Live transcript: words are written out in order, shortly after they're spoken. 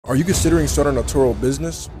Are you considering starting a Turo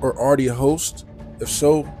business or already a host? If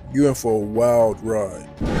so, you're in for a wild ride.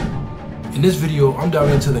 In this video, I'm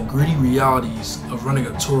diving into the gritty realities of running a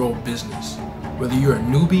Turo business, whether you're a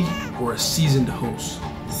newbie or a seasoned host.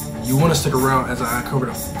 You want to stick around as I cover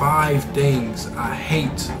the 5 things I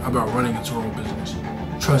hate about running a Turo business.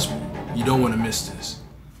 Trust me, you don't want to miss this.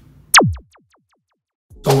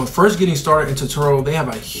 So when first getting started into Turo, they have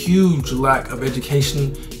a huge lack of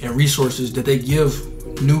education and resources that they give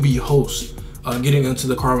newbie hosts getting into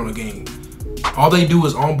the car rental game. All they do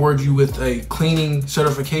is onboard you with a cleaning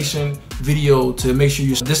certification video to make sure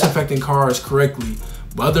you're disinfecting cars correctly.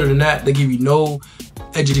 But other than that, they give you no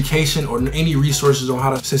education or any resources on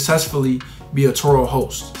how to successfully be a Turo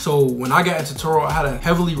host. So when I got into Turo, I had to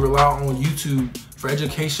heavily rely on YouTube for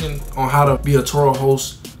education on how to be a Turo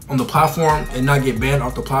host on the platform and not get banned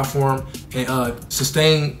off the platform and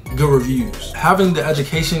sustain good reviews. Having the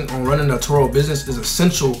education on running a Turo business is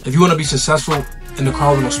essential if you want to be successful in the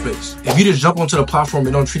car rental space. If you just jump onto the platform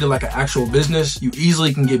and don't treat it like an actual business, you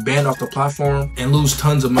easily can get banned off the platform and lose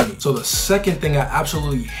tons of money. So the second thing I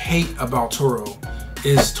absolutely hate about Turo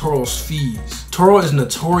is Turo's fees. Turo is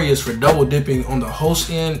notorious for double dipping on the host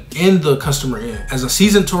end and the customer end. As a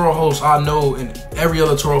seasoned Turo host, I know, and every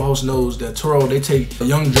other Turo host knows, that Turo, they take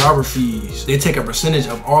young driver fees. They take a percentage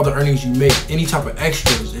of all the earnings you make, any type of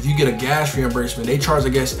extras. If you get a gas reimbursement, they charge a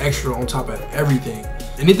gas extra on top of everything.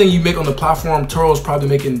 Anything you make on the platform, Turo is probably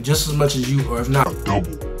making just as much as you, or if not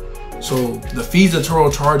double. So the fees that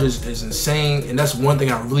Turo charges is insane, and that's one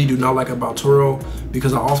thing I really do not like about Turo,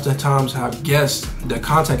 because I oftentimes have guests that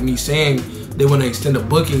contact me saying they want to extend a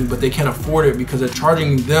booking, but they can't afford it because they're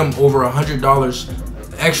charging them over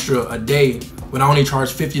 $100 extra a day when I only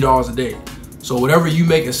charge $50 a day. So whatever you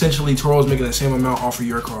make, essentially Turo is making the same amount off of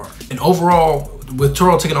your car. And overall, with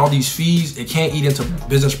Turo taking all these fees, it can't eat into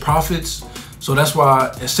business profits. So that's why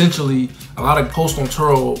essentially a lot of hosts on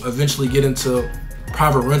Turo eventually get into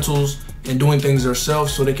private rentals and doing things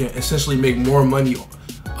themselves so they can essentially make more money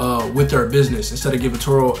with their business instead of giving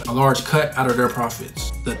Turo a large cut out of their profits.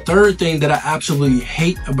 The third thing that I absolutely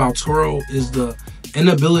hate about Turo is the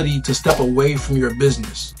inability to step away from your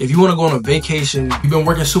business. If you want to go on a vacation, you've been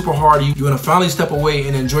working super hard, you want to finally step away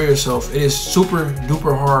and enjoy yourself, it is super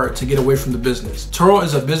duper hard to get away from the business. Turo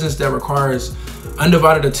is a business that requires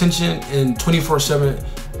undivided attention and 24/7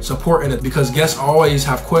 support in it, because guests always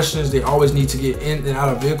have questions. They always need to get in and out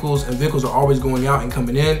of vehicles, and vehicles are always going out and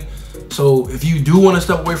coming in. So if you do want to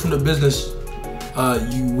step away from the business,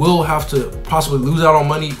 you will have to possibly lose out on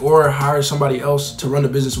money or hire somebody else to run the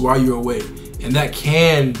business while you're away. And that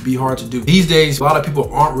can be hard to do. These days, a lot of people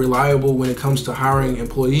aren't reliable when it comes to hiring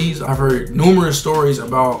employees. I've heard numerous stories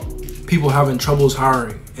about people having troubles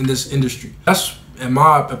hiring in this industry. That's, in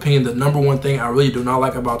my opinion, the #1 thing I really do not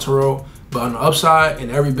like about Turo. But on the upside, in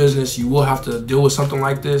every business, you will have to deal with something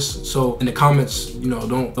like this. So in the comments, you know,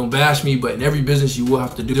 don't bash me, but in every business, you will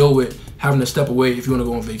have to deal with having to step away if you want to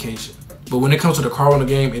go on vacation. But when it comes to the car rental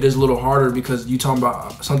game, it is a little harder because you're talking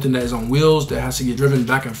about something that is on wheels that has to get driven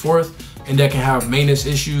back and forth, and that can have maintenance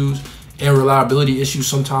issues and reliability issues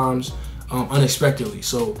sometimes unexpectedly.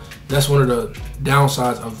 So that's one of the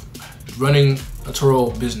downsides of running a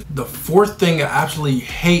Turo business. The fourth thing I absolutely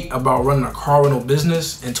hate about running a car rental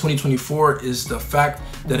business in 2024 is the fact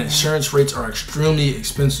that insurance rates are extremely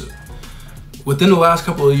expensive. Within the last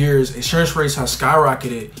couple of years, insurance rates have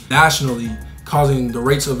skyrocketed nationally, causing the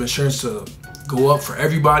rates of insurance to go up for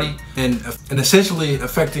everybody and essentially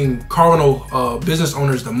affecting car rental business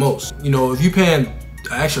owners the most. You know, if you're paying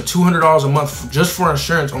an extra $200 a month just for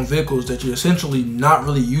insurance on vehicles that you're essentially not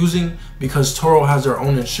really using because Turo has their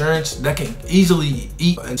own insurance, that can easily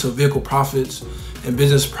eat into vehicle profits and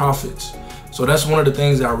business profits. So that's one of the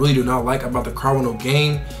things that I really do not like about the car rental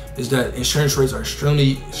game, is that insurance rates are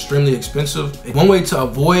extremely expensive. One way to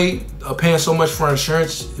avoid paying so much for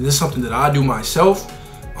insurance, and this is something that I do myself,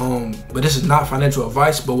 but this is not financial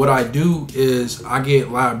advice, but what I do is I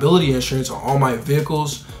get liability insurance on all my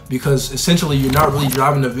vehicles, because essentially you're not really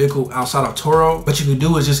driving the vehicle outside of Turo. What you can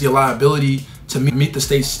do is just get liability to meet the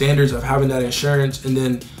state standards of having that insurance, and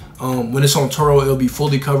then when it's on Turo, it'll be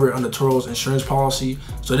fully covered under Turo's insurance policy.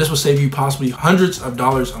 So this will save you possibly hundreds of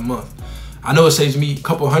dollars a month. I know it saves me a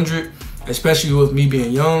couple hundred, especially with me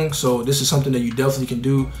being young. So this is something that you definitely can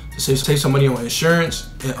do to save some money on insurance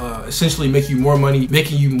and essentially make you more money,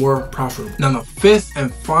 making you more profitable. Now the fifth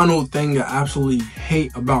and final thing I absolutely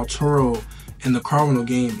hate about Turo in the car rental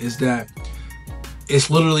game is that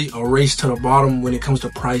it's literally a race to the bottom when it comes to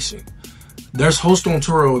pricing. There's hosts on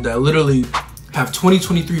Turo that literally have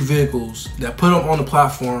 2023 vehicles that put them on the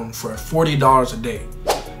platform for $40 a day.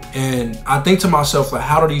 And I think to myself, like,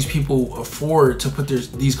 how do these people afford to put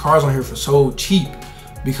these cars on here for so cheap?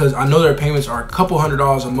 Because I know their payments are a couple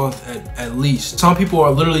 $100s a month at least. Some people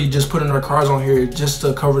are literally just putting their cars on here just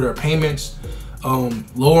to cover their payments,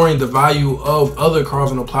 lowering the value of other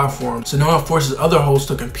cars on the platform. So now it forces other hosts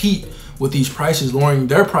to compete with these prices, lowering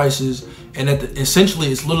their prices, and essentially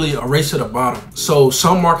it's literally a race to the bottom. So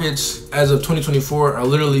some markets as of 2024 are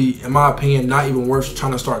literally, in my opinion, not even worth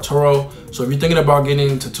trying to start Turo. So if you're thinking about getting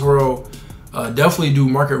into Turo, definitely do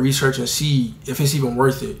market research and see if it's even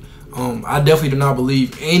worth it. I definitely do not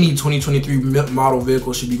believe any 2023 model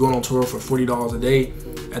vehicle should be going on Turo for $40 a day.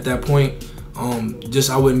 At that point,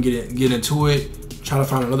 I wouldn't get into it. Try to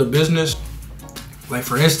find another business. Like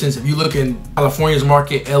for instance, if you look in California's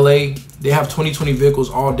market, LA, they have 2020 vehicles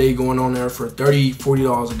all day going on there for $30,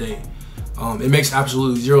 $40 a day. It makes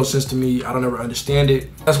absolutely zero sense to me. I don't ever understand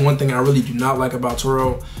it. That's one thing I really do not like about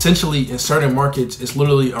Turo. Essentially, in certain markets, it's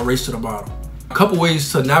literally a race to the bottom. A couple ways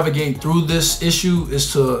to navigate through this issue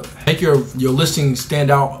is to make your listing stand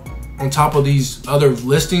out on top of these other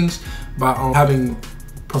listings by having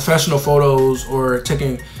professional photos, or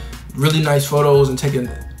taking really nice photos and taking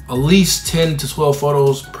at least 10 to 12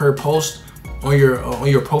 photos per post on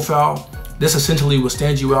your profile. This essentially will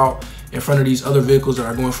stand you out in front of these other vehicles that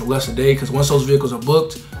are going for less a day, because once those vehicles are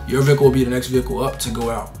booked, your vehicle will be the next vehicle up to go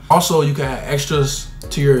out. Also, you can add extras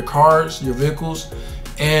to your cars, your vehicles,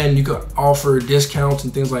 and you can offer discounts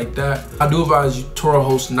and things like that. I do advise Turo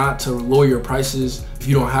hosts not to lower your prices if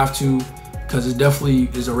you don't have to, because it definitely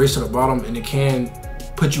is a race to the bottom and it can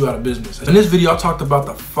put you out of business. In this video, I talked about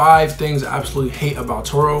the 5 things I absolutely hate about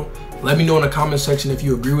Turo. Let me know in the comment section if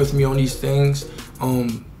you agree with me on these things,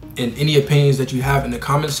 and any opinions that you have in the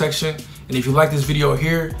comment section. And if you like this video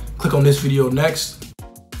here, click on this video next.